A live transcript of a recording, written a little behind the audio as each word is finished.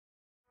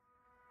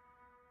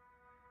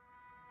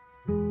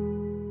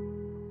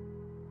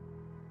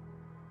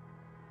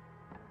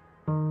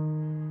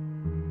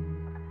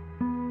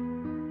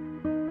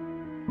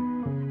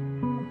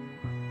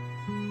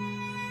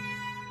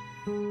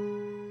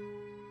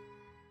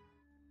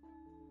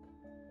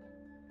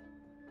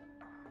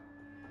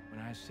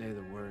I say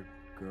the word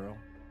girl,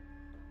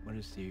 what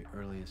is the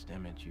earliest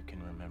image you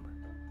can remember?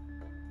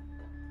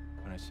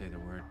 When I say the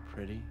word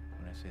pretty,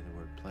 when I say the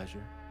word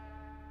pleasure,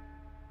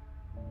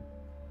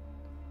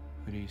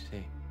 who do you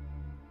see?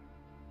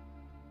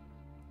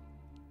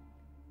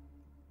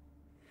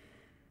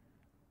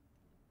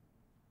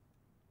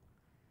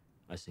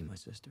 I see my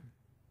sister.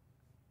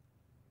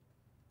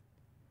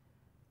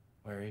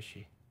 Where is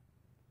she?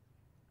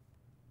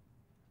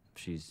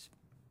 She's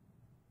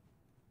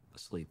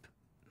asleep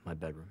in my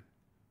bedroom.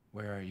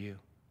 Where are you?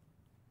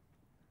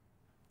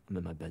 I'm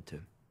in my bed,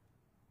 too.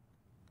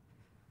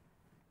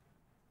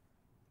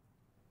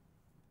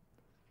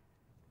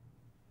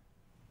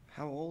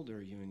 How old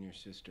are you and your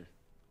sister?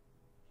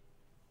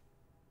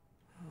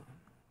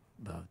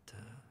 About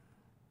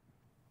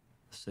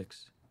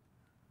 6.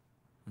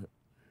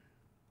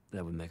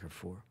 That would make her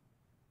 4.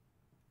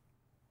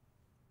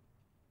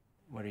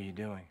 What are you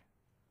doing?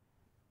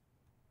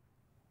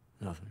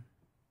 Nothing.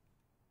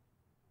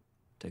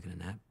 Taking a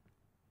nap.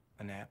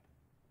 A nap?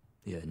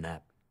 Yeah, a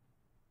nap.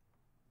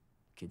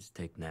 Kids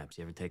take naps.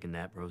 You ever take a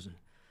nap, Rosen?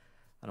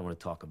 I don't want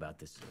to talk about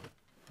this.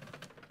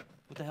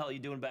 What the hell are you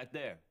doing back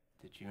there?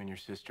 Did you and your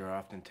sister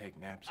often take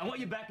naps? I want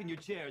you back in your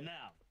chair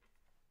now.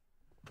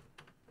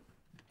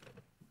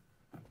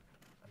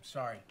 I'm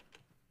sorry.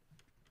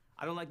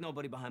 I don't like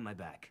nobody behind my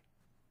back.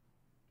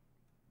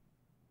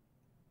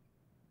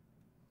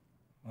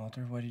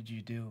 Walter, what did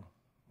you do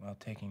while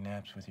taking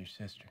naps with your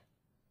sister?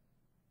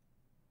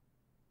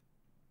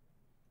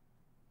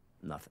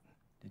 Nothing.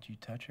 Did you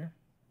touch her?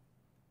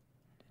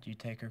 Did you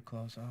take her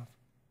clothes off?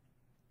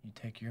 You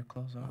take your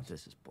clothes Oh, off?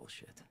 this is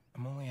bullshit.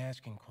 I'm only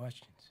asking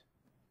questions.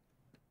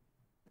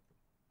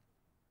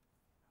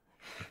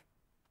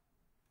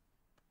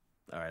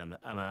 All right,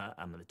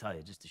 I'm gonna tell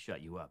you just to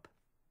shut you up.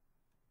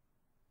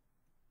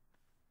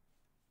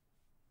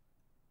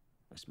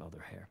 I smelled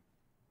her hair.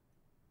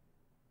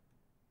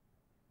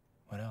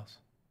 What else?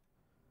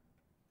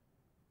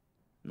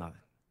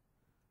 Nothing.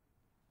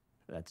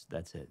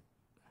 That's it.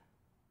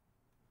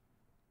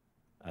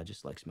 I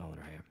just like smelling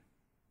her hair.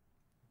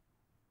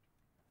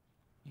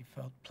 You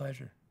felt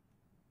pleasure.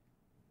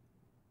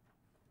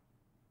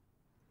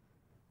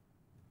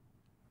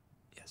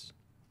 Yes.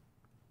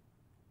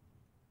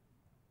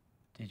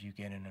 Did you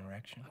get an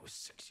erection? I was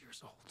 6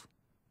 years old.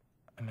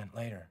 I meant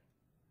later,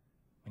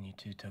 when you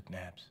two took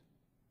naps.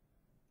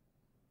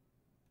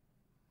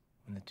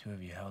 When the two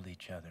of you held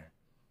each other.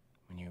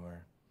 When you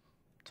were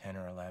 10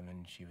 or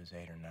 11, she was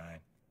 8 or 9.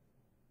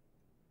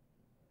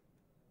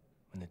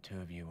 When the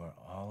two of you were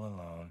all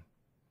alone,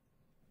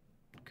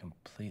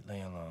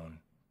 completely alone,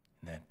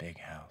 in that big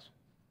house.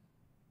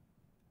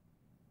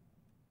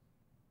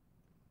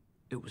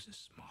 It was a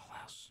small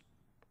house.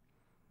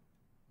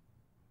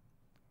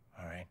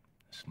 All right,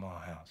 a small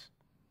house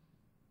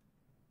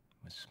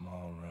with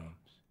small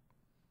rooms.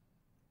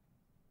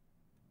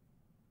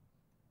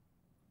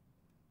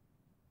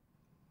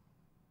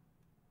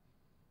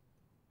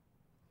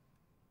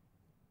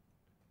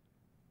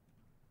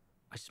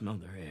 I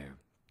smelled her hair.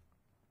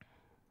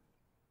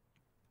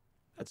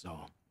 That's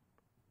all.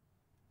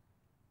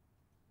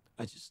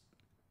 I just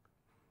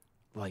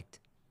liked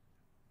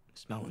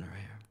smelling her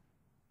hair.